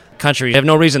 Countries have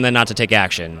no reason then not to take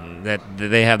action, that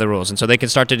they have the rules. And so they can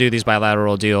start to do these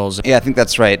bilateral deals. Yeah, I think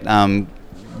that's right.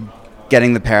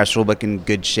 Getting the Paris rulebook in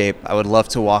good shape. I would love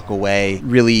to walk away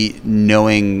really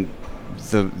knowing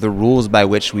the rules by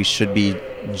which we should be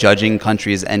judging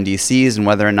countries' NDCs and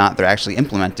whether or not they're actually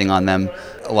implementing on them.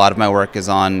 A lot of my work is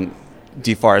on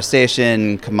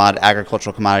deforestation,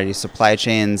 agricultural commodity supply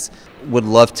chains. Would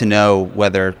love to know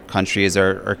whether countries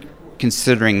are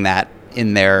considering that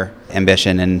in their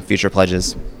ambition and future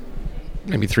pledges.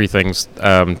 Maybe three things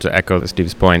to echo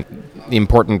Steve's point. The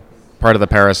important part of the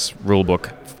Paris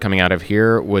rulebook coming out of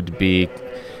here would be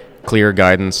clear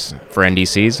guidance for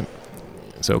NDCs,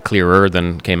 so clearer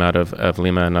than came out of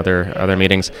Lima and other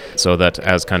meetings, so that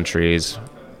as countries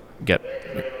get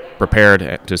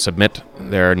prepared to submit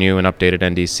their new and updated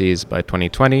NDCs by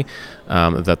 2020,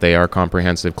 that they are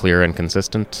comprehensive, clear, and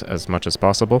consistent as much as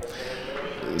possible.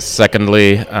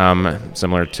 Secondly,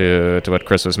 similar to what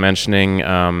Chris was mentioning,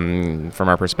 from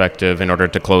our perspective, in order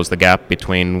to close the gap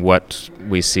between what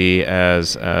we see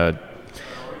as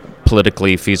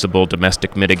politically feasible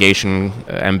domestic mitigation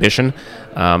ambition,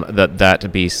 that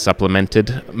be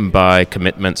supplemented by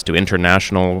commitments to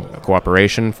international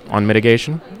cooperation on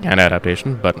mitigation and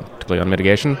adaptation, but particularly on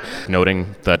mitigation,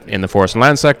 noting that in the forest and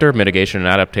land sector, mitigation and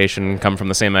adaptation come from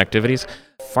the same activities.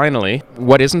 Finally,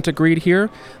 what isn't agreed here,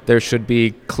 there should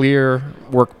be clear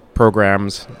work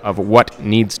programs of what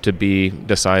needs to be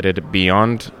decided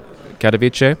beyond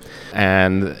Katowice,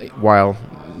 and while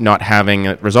not having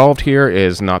it resolved here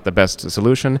is not the best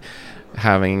solution,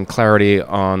 having clarity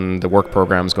on the work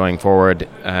programs going forward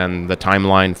and the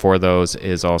timeline for those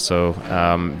is also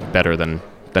better than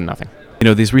nothing.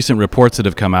 These recent reports that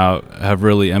have come out have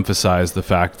really emphasized the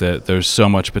fact that there's so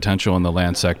much potential in the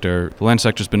land sector. The land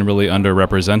sector's been really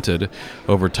underrepresented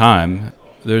over time.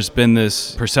 There's been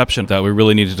this perception that we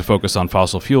really needed to focus on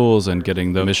fossil fuels and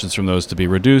getting the emissions from those to be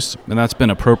reduced, and that's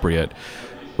been appropriate.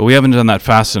 But we haven't done that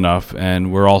fast enough,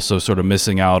 and we're also sort of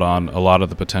missing out on a lot of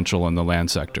the potential in the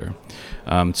land sector.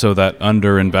 So that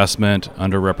underinvestment,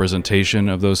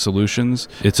 underrepresentation of those solutions,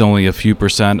 it's only a few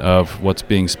percent of what's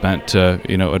being spent to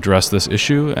address this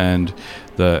issue, and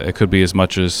it could be as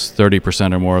much as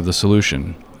 30% or more of the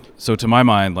solution. So to my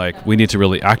mind, we need to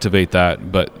really activate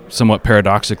that, but somewhat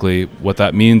paradoxically, what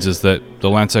that means is that the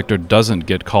land sector doesn't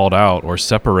get called out or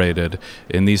separated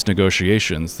in these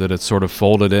negotiations, that it's sort of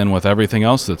folded in with everything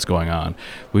else that's going on.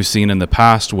 We've seen in the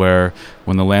past where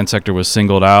when the land sector was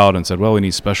singled out and said, well, we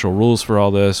need special rules for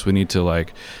all this, we need to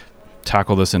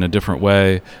tackle this in a different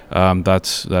way,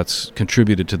 that's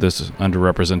contributed to this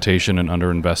underrepresentation and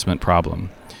underinvestment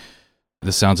problem.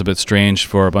 This sounds a bit strange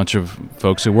for a bunch of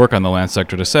folks who work on the land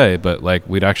sector to say, but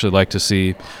we'd actually like to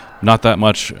see not that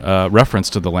much reference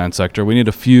to the land sector. We need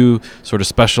a few sort of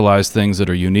specialized things that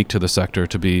are unique to the sector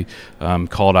to be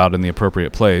called out in the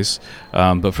appropriate place.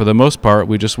 But for the most part,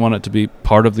 we just want it to be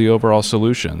part of the overall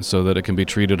solution so that it can be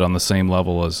treated on the same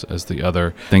level as the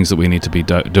other things that we need to be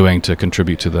doing to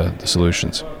contribute to the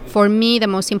solutions. For me, the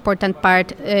most important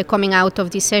part coming out of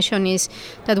this session is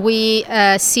that we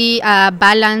see a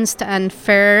balanced and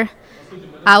fair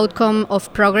outcome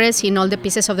of progress in all the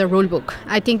pieces of the rulebook.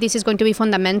 I think this is going to be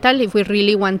fundamental if we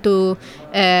really want to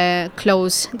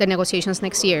close the negotiations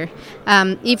next year.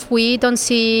 If we don't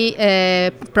see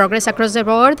progress across the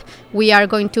board, we are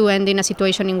going to end in a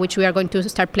situation in which we are going to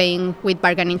start playing with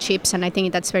bargaining chips, and I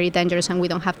think that's very dangerous and we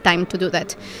don't have time to do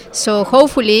that. So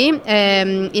hopefully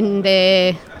in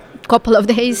the couple of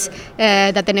days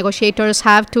that the negotiators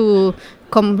have to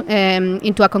come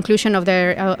into a conclusion of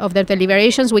their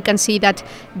deliberations, we can see that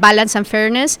balance and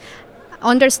fairness,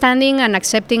 understanding and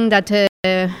accepting that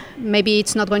maybe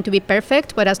it's not going to be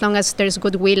perfect, but as long as there's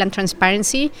goodwill and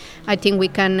transparency, I think we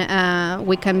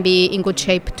can be in good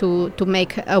shape to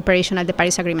make operational the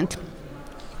Paris Agreement.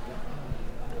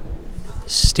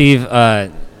 Steve,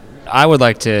 I would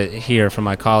like to hear from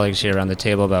my colleagues here around the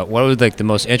table about what was the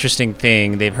most interesting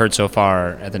thing they've heard so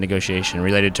far at the negotiation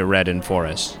related to REDD and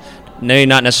forest. No,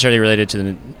 not necessarily related to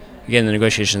the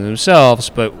negotiations themselves,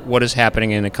 but what is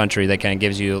happening in the country that kind of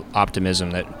gives you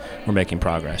optimism that we're making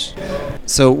progress.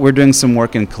 So we're doing some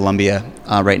work in Colombia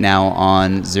right now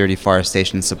on zero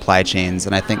deforestation supply chains,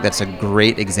 and I think that's a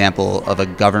great example of a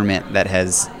government that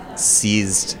has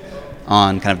seized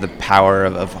on kind of the power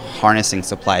of harnessing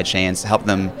supply chains to help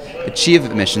them achieve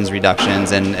emissions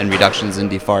reductions and reductions in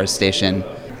deforestation.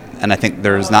 And I think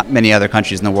there's not many other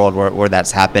countries in the world where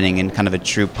that's happening in kind of a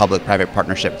true public-private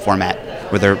partnership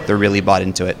format, where they're really bought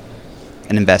into it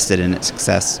and invested in its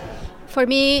success. For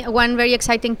me, one very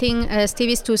exciting thing,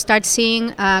 Steve, is to start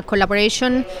seeing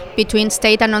collaboration between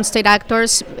state and non-state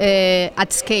actors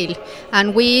at scale.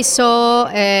 And we saw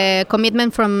a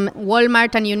commitment from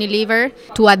Walmart and Unilever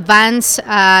to advance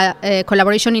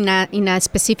collaboration in a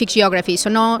specific geography. So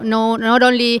not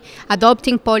only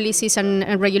adopting policies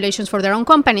and regulations for their own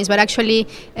companies, but actually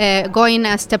going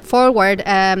a step forward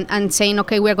and saying,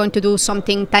 okay, we're going to do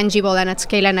something tangible and at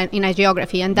scale and in a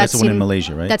geography. And that's the one in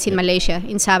Malaysia, right? That's in Malaysia,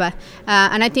 in Sabah.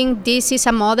 And I think this is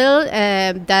a model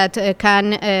that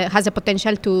has the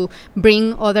potential to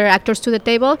bring other actors to the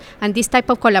table. And this type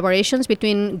of collaborations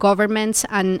between governments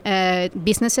and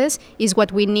businesses is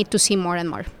what we need to see more and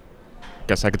more. I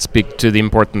guess I could speak to the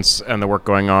importance and the work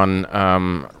going on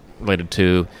related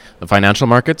to the financial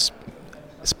markets.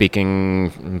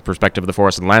 Speaking from the perspective of the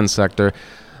forest and land sector,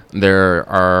 there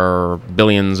are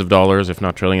billions of dollars, if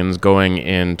not trillions, going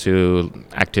into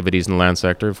activities in the land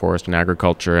sector, forest and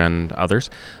agriculture and others,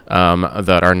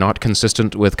 that are not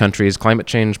consistent with countries' climate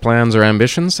change plans or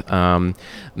ambitions.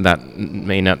 That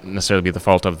may not necessarily be the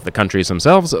fault of the countries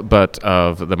themselves, but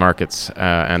of the markets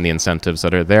and the incentives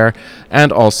that are there.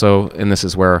 And also, and this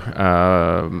is where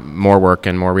more work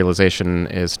and more realization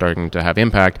is starting to have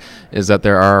impact, is that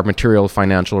there are material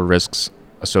financial risks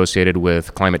associated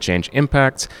with climate change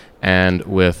impacts and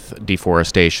with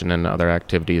deforestation and other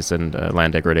activities and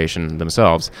land degradation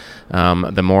themselves.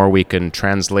 The more we can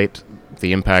translate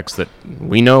the impacts that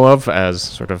we know of as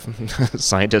sort of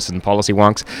scientists and policy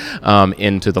wonks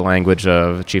into the language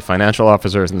of chief financial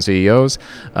officers and CEOs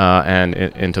and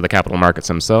into the capital markets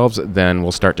themselves, then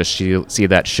we'll start to see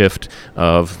that shift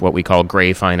of what we call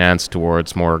gray finance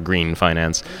towards more green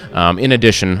finance, in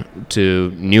addition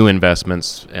to new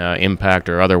investments, impact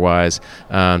or otherwise,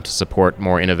 to support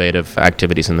more innovative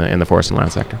activities in the forest and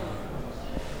land sector.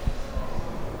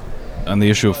 On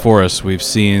the issue of forests, we've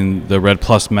seen the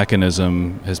REDD+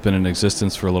 mechanism has been in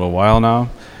existence for a little while now.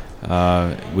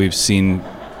 We've seen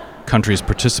countries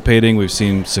participating, we've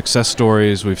seen success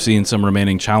stories, we've seen some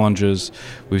remaining challenges,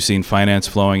 we've seen finance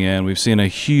flowing in, we've seen a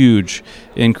huge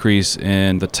increase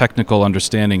in the technical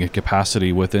understanding and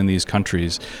capacity within these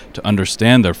countries to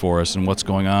understand their forests and what's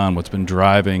going on, what's been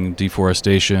driving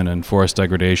deforestation and forest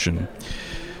degradation.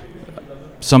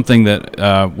 Something that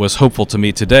was hopeful to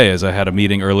me today, as I had a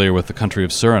meeting earlier with the country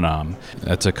of Suriname.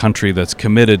 It's a country that's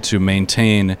committed to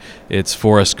maintain its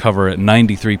forest cover at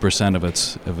 93%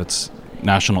 of its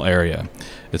national area.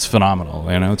 It's phenomenal.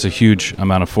 It's a huge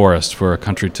amount of forest for a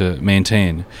country to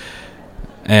maintain.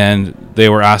 And they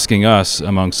were asking us,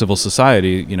 among civil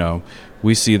society,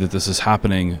 we see that this is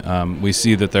happening. We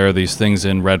see that there are these things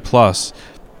in REDD+.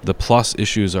 The plus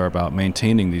issues are about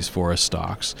maintaining these forest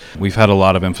stocks. We've had a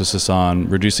lot of emphasis on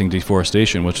reducing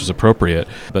deforestation, which is appropriate,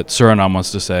 but Suriname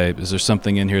wants to say, is there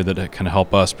something in here that can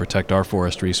help us protect our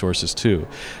forest resources too?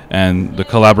 And the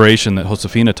collaboration that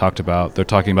Josefina talked about, they're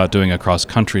talking about doing across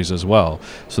countries as well.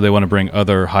 So they want to bring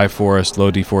other high forest,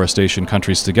 low deforestation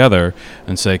countries together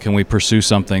and say, can we pursue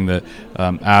something that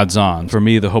adds on? For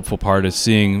me, the hopeful part is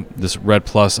seeing this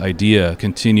REDD+ idea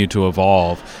continue to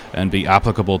evolve and be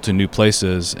applicable to new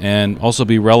places and also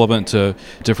be relevant to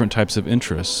different types of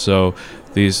interests. So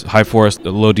these high forest,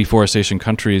 low deforestation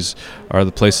countries are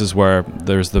the places where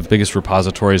there's the biggest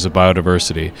repositories of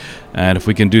biodiversity. And if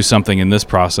we can do something in this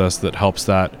process that helps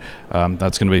that,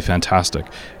 that's going to be fantastic.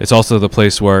 It's also the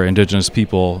place where indigenous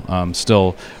people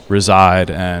still reside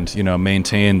and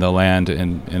maintain the land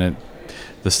in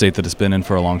the state that it's been in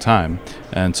for a long time.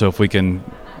 And so if we can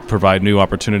provide new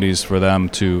opportunities for them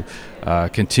to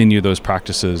continue those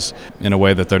practices in a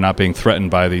way that they're not being threatened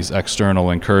by these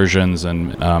external incursions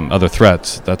and other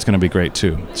threats, that's going to be great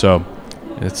too. So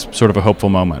it's sort of a hopeful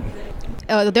moment.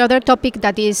 The other topic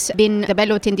that is being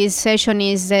developed in this session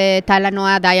is the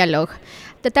Talanoa Dialogue.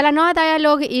 The Talanoa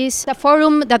Dialogue is a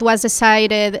forum that was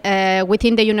decided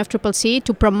within the UNFCCC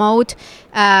to promote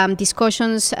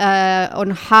discussions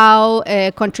on how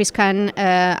countries can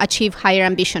achieve higher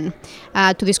ambition,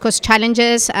 to discuss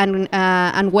challenges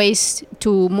and ways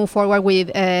to move forward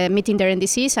with meeting their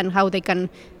NDCs and how they can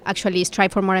actually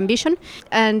strive for more ambition.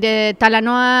 And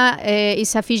Talanoa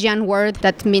is a Fijian word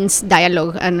that means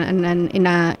dialogue and in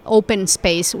an open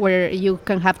space where you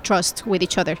can have trust with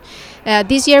each other.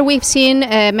 This year we've seen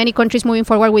many countries moving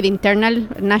forward with internal,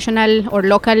 national or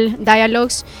local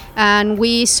dialogues, and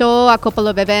we saw a couple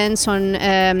of events on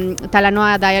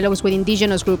Talanoa dialogues with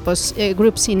indigenous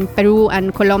groups in Peru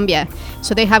and Colombia.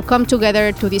 So they have come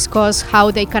together to discuss how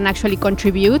they can actually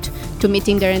contribute to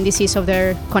meeting their NDCs of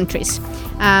their countries.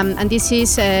 And this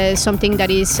is something that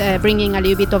is bringing a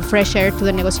little bit of fresh air to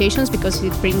the negotiations because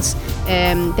it brings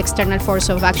the external force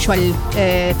of actual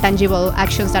tangible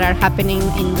actions that are happening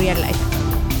in real life.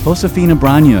 Josefina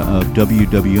Braña of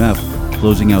WWF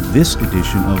closing out this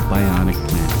edition of Bionic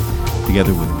Planet,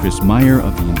 together with Chris Meyer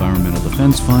of the Environmental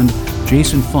Defense Fund,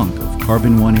 Jason Funk of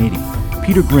Carbon 180,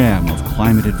 Peter Graham of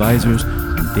Climate Advisors,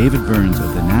 and David Burns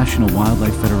of the National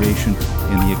Wildlife Federation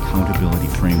and the Accountability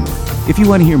Framework. If you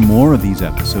want to hear more of these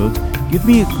episodes, give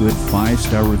me a good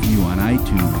 5-star review on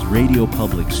iTunes, Radio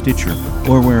Public, Stitcher,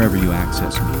 or wherever you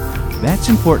access me. That's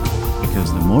important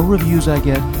because the more reviews I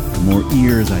get, the more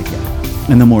ears I get.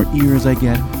 And the more ears I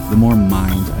get, the more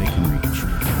minds I can reach.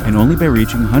 And only by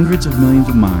reaching hundreds of millions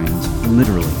of minds,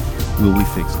 literally, will we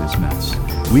fix this mess.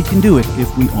 We can do it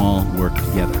if we all work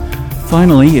together.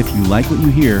 Finally, if you like what you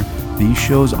hear, these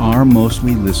shows are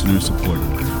mostly listener-supported.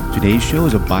 Today's show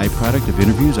is a byproduct of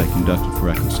interviews I conducted for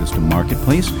Ecosystem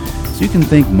Marketplace, so you can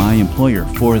thank my employer,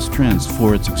 Forest Trends,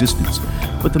 for its existence.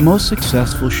 But the most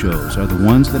successful shows are the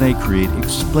ones that I create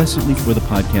explicitly for the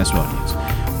podcast audience,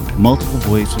 with multiple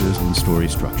voices and story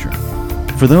structure.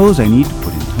 For those, I need to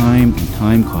put in time, and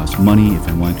time costs money if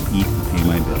I want to eat and pay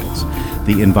my bills.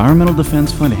 The Environmental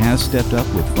Defense Fund has stepped up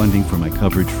with funding for my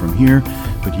coverage from here,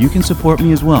 but you can support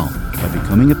me as well by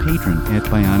becoming a patron at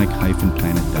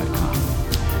bionic-planet.com.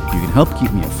 You can help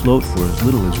keep me afloat for as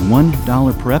little as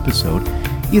 $1 per episode,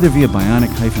 either via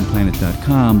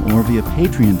bionic-planet.com or via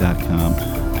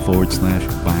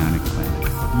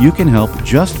patreon.com/bionicplanet. You can help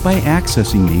just by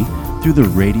accessing me through the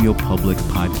Radio Public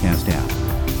podcast app.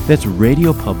 That's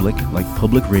Radio Public, like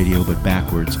public radio but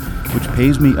backwards, which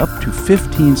pays me up to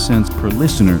 15 cents per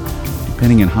listener,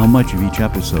 depending on how much of each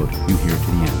episode you hear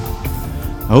to the end.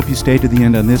 I hope you stay to the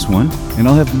end on this one, and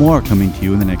I'll have more coming to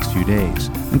you in the next few days.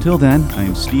 Until then, I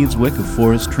am Steve Zwick of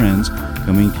Forest Trends,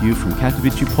 coming to you from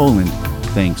Katowice, Poland.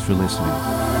 Thanks for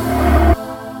listening.